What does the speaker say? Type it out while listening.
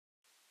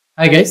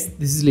Hi guys,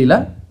 this is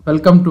Leela.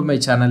 Welcome to my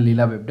channel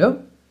Leela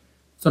WebDev.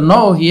 So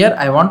now here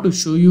I want to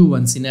show you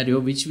one scenario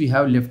which we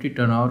have left it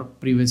on our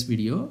previous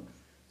video.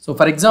 So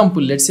for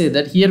example, let's say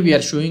that here we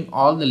are showing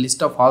all the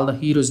list of all the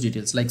heroes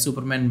details like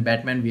Superman,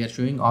 Batman, we are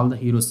showing all the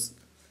heroes.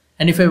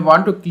 And if I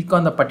want to click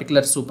on the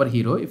particular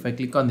superhero, if I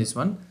click on this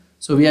one,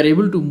 so we are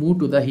able to move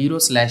to the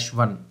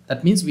hero/1.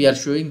 That means we are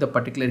showing the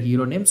particular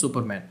hero name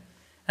Superman.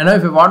 And now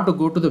if I want to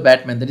go to the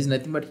Batman, that is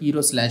nothing but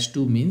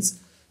hero/2 means.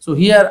 So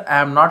here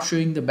I am not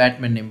showing the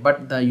Batman name,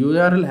 but the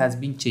URL has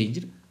been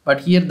changed,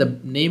 but here the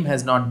name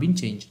has not been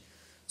changed.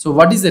 So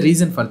what is the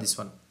reason for this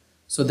one?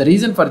 So the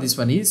reason for this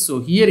one is, so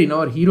here in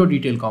our hero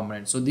detail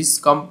component, so this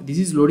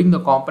is loading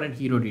the component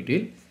hero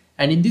detail,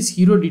 and in this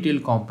hero detail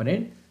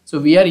component, so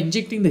we are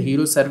injecting the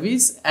hero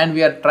service and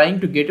we are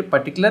trying to get a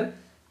particular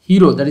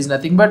hero, that is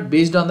nothing but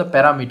based on the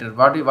parameter,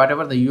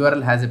 whatever the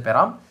URL has a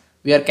param,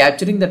 we are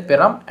capturing that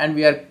param and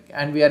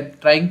we are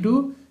trying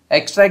to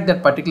extract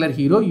that particular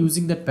hero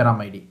using that param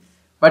ID.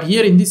 But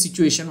here in this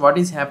situation, what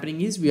is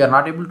happening is we are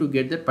not able to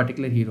get that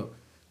particular hero.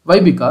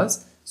 Why?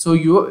 Because so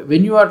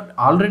when you are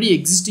already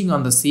existing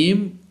on the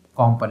same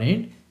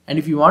component, and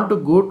if you want to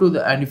go to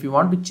the if you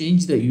want to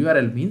change the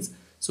URL means,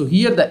 so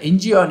here the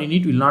ng on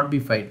init will not be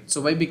fired.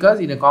 So why? Because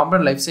in a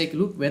component lifecycle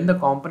loop, when the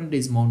component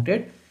is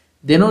mounted,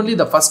 then only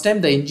the first time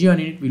the ng on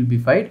init will be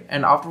fired,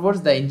 and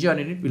afterwards the ng on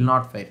init will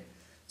not fire.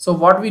 So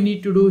what we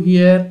need to do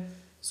here?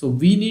 So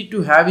we need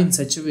to have in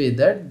such a way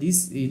that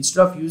this,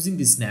 instead of using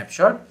this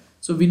snapshot,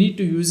 so we need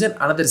to use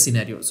another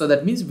scenario. So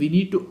that means we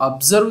need to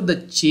observe the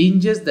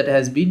changes that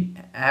has been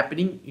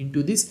happening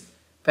into this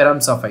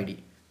params of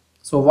ID.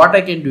 So what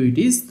I can do it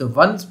is, the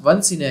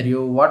one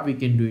scenario what we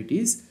can do it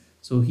is,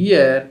 so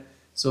here,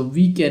 so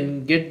we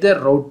can get the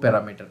route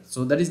parameter.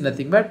 So that is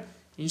nothing but,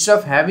 instead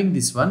of having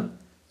this one,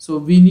 so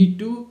we need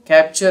to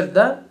capture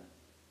the,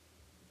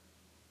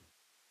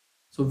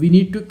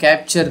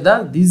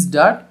 this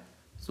dot.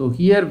 So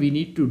here we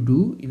need to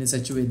do in a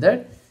such a way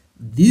that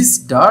this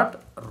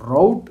dot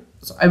route.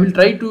 So I will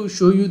try to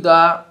show you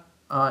the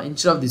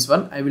instead of this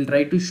one, I will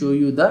try to show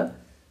you the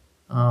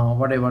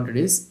what I wanted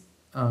is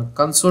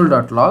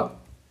console.log.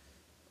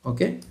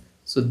 Okay,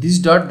 so this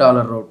dot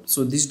 $route.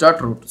 So this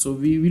dot route. So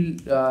we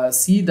will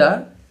see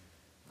the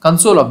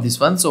console of this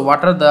one. So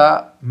what are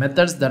the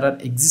methods that are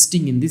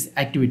existing in this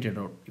activated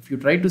route? If you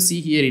try to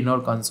see here in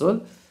our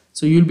console,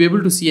 so you will be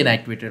able to see an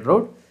activated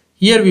route.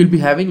 Here we will be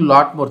having a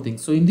lot more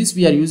things. So in this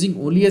we are using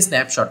only a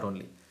snapshot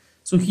only.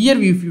 So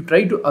here if you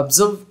try to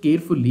observe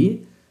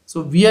carefully,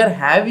 so we are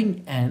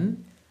having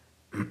an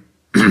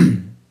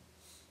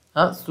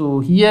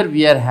so here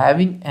we are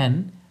having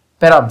an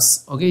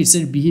params. Okay, it's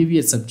a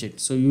behavior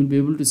subject. So you will be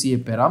able to see a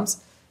params,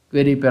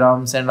 query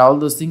params, and all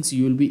those things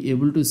you will be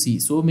able to see.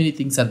 So many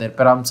things are there,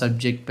 params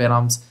subject,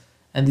 params,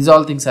 and these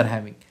all things are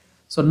having.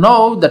 So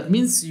now that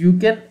means you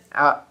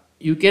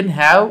can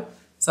have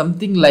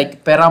something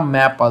like param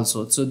map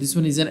also. So this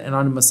one is an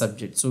anonymous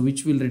subject, so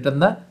which will return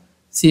the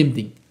same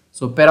thing.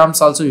 So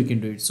params also you can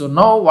do it. So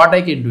now what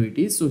I can do it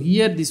is, so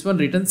here this one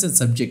returns a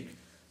subject.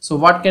 So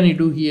what can I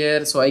do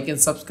here? So I can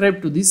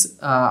subscribe to this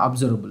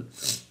observable.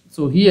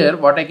 So here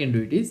what I can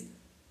do it is,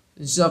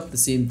 instead of the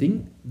same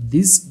thing,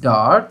 this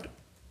dot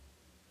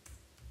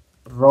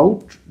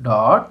route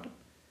dot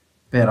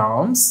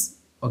params,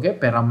 okay,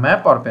 param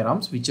map or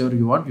params, whichever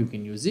you want, you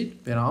can use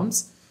it,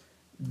 params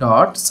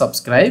dot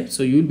subscribe.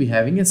 So you will be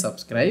having a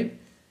subscribe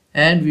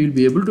and we will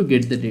be able to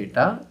get the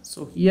data.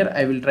 So here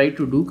I will try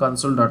to do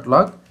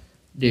console.log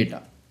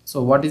data.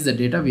 So what is the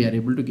data? We are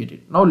able to get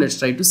it. Now let's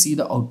try to see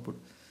the output.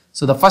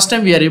 So the first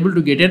time we are able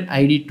to get an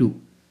ID 2.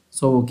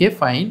 So okay,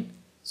 fine.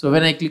 So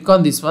when I click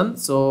on this one,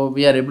 so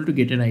we are able to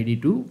get an ID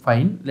 2.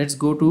 Fine. Let's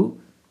go to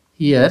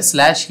here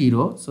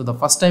 /hero. So the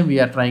first time we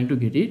are trying to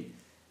get it,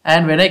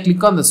 and when I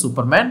click on the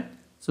Superman,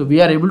 so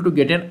we are able to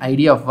get an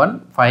ID of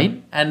 1.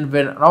 Fine. And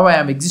now I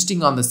am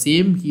existing on the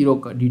same hero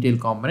detail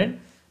component.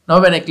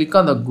 Now when I click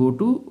on the go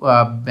to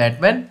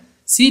Batman,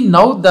 see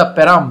now the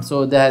param,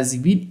 so that has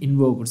been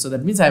invoked. So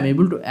that means I am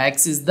able to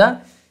access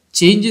the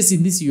changes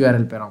in this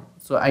URL param.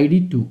 So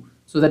ID 2.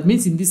 So that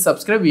means in this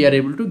subscribe we are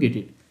able to get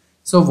it.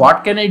 So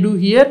what can I do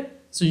here?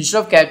 So instead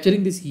of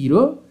capturing this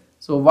hero,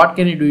 so what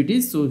can I do it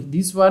is, so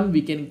this one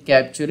we can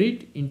capture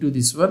it into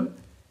this one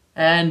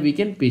and we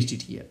can paste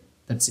it here.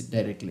 That's it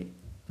directly.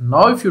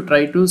 Now if you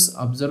try to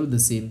observe the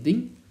same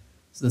thing,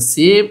 so the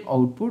same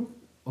output.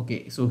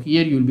 Okay, so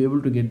here you will be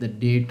able to get the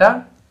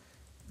data.id.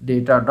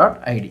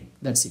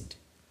 That's it.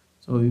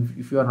 So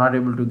if you are not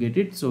able to get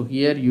it, so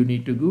here you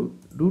need to go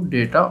do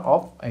data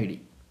of id.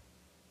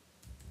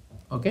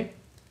 Okay,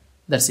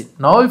 that's it.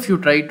 Now if you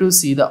try to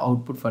see the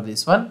output for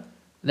this one,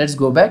 let's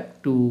go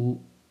back to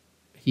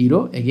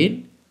hero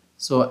again.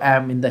 So I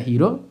am in the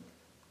hero.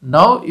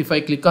 Now if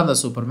I click on the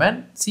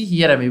Superman, see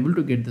here I am able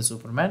to get the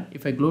Superman.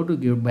 If I go to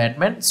give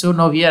Batman, so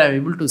now here I am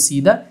able to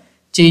see the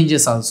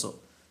changes also.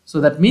 So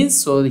that means,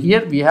 so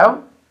here we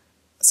have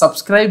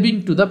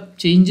subscribing to the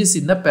changes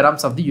in the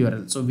params of the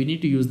URL. So we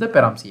need to use the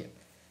params here.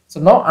 So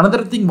now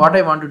another thing what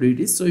I want to do it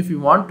is, so if you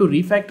want to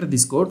refactor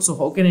this code, so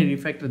how can I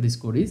refactor this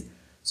code is,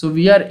 so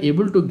we are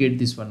able to get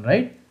this one,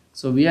 right?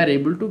 So we are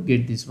able to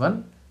get this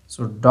one.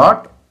 So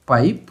dot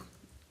pipe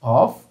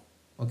of,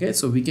 okay,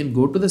 so we can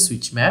go to the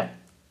switch map,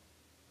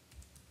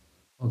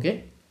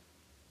 okay,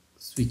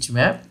 switch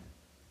map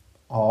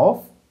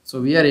of,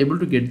 so we are able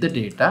to get the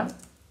data,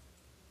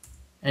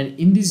 and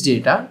in this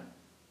data,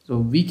 so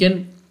we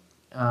can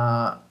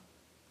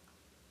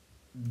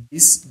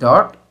this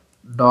dot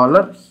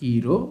dollar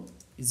hero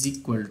is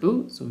equal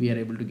to, so we are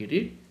able to get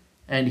it.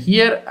 And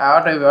here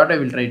what I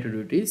will try to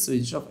do it is, so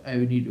instead of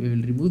we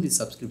will remove this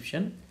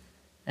subscription,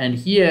 and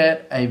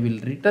here I will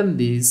return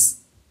this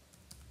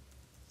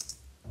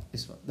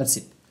one. That's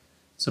it.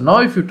 So now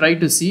if you try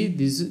to see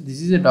this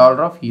is a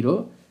dollar of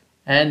hero,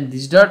 and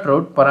this dot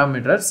route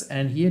parameters,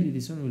 and here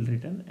this one will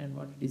return, and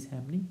what is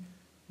happening,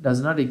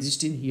 does not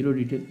exist in hero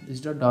detail. This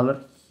dot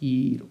dollar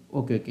hero.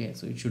 Okay,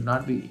 so it should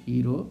not be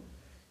hero,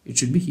 it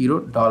should be hero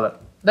dollar.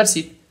 That's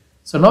it.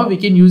 So now we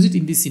can use it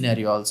in this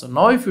scenario also.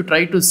 Now if you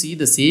try to see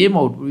the same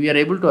output, we are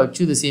able to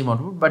achieve the same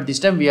output, but this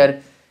time we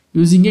are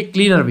using a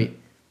cleaner way.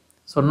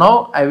 So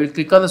now I will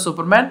click on the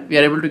Superman, we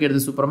are able to get the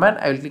Superman.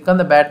 I will click on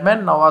the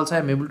Batman, now also I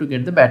am able to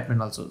get the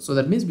Batman also. So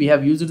that means we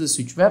have used the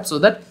switch map so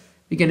that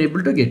we can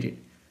able to get it.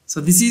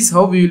 So this is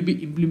how we will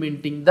be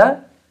implementing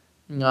the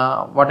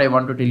what I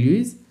want to tell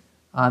you is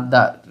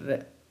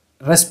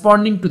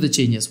responding to the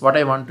changes. What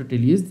I want to tell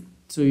you is,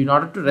 so in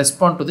order to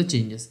respond to the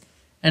changes.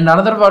 And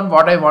another one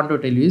what I want to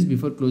tell you is,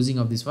 before closing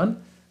of this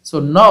one, so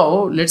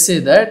now let's say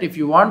that if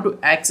you want to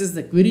access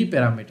the query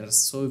parameters,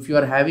 so if you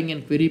are having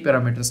a query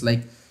parameters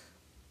like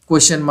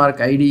question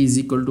mark ID is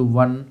equal to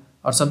 1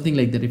 or something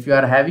like that, if you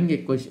are having a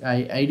question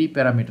ID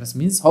parameters,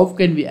 means how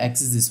can we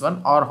access this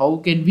one, or how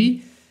can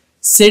we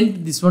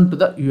send this one to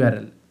the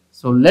URL.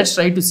 So let's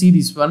try to see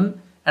this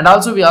one. And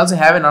also we also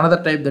have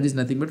another type, that is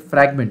nothing but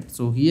fragment.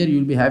 So here you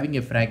will be having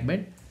a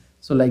fragment,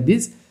 so like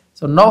this.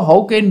 So now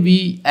how can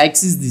we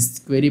access this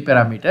query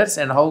parameters,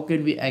 and how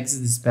can we access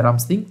this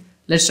params thing?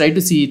 Let's try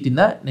to see it in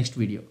the next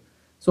video.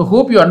 So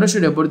hope you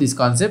understood about this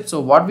concept. So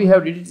what we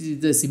have did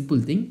is a simple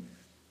thing.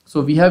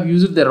 So we have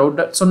used the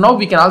router. So now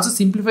we can also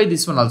simplify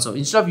this one also.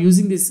 Instead of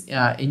using this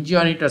ng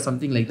on it or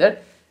something like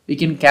that, we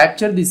can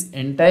capture this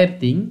entire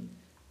thing,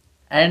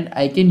 and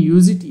I can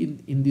use it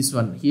in this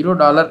one, hero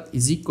dollar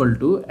is equal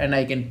to, and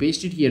I can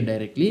paste it here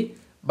directly,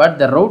 but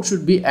the route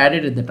should be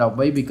added at the top.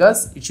 Why?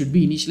 Because it should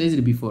be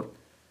initialized before.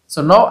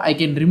 So now I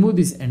can remove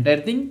this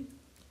entire thing,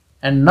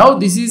 and now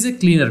this is a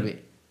cleaner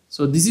way.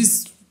 So this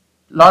is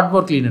lot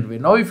more cleaner way.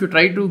 Now if you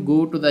try to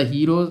go to the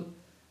hero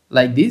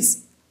like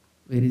this,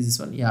 where is this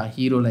one? Yeah,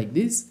 hero like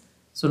this.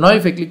 So now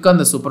if I click on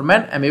the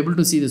Superman, I'm able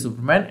to see the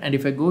Superman, and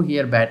if I go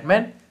here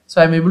Batman,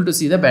 so I'm able to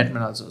see the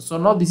Batman also. So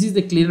now this is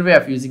the cleaner way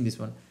of using this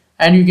one,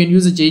 and you can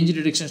use a change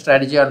detection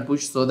strategy on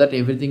push, so that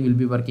everything will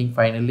be working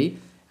finally.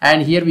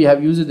 And here we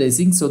have used the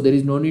async, so there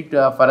is no need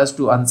for us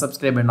to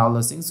unsubscribe and all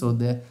those things. So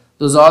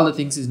those all the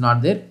things is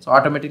not there. So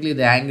automatically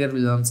the Angular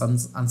will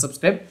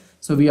unsubscribe.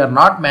 So we are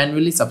not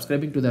manually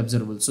subscribing to the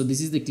observables. So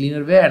this is the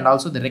cleaner way, and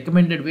also the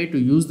recommended way to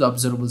use the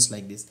observables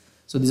like this.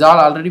 So these all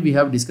already we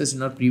have discussed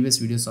in our previous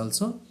videos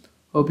also.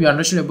 Hope you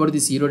understood about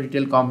this hero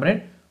detail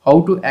component,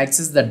 how to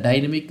access the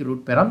dynamic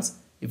route params.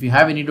 If you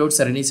have any doubts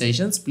or any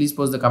suggestions, please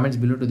post the comments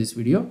below to this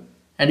video.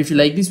 And if you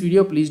like this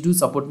video, please do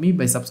support me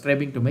by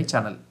subscribing to my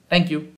channel. Thank you.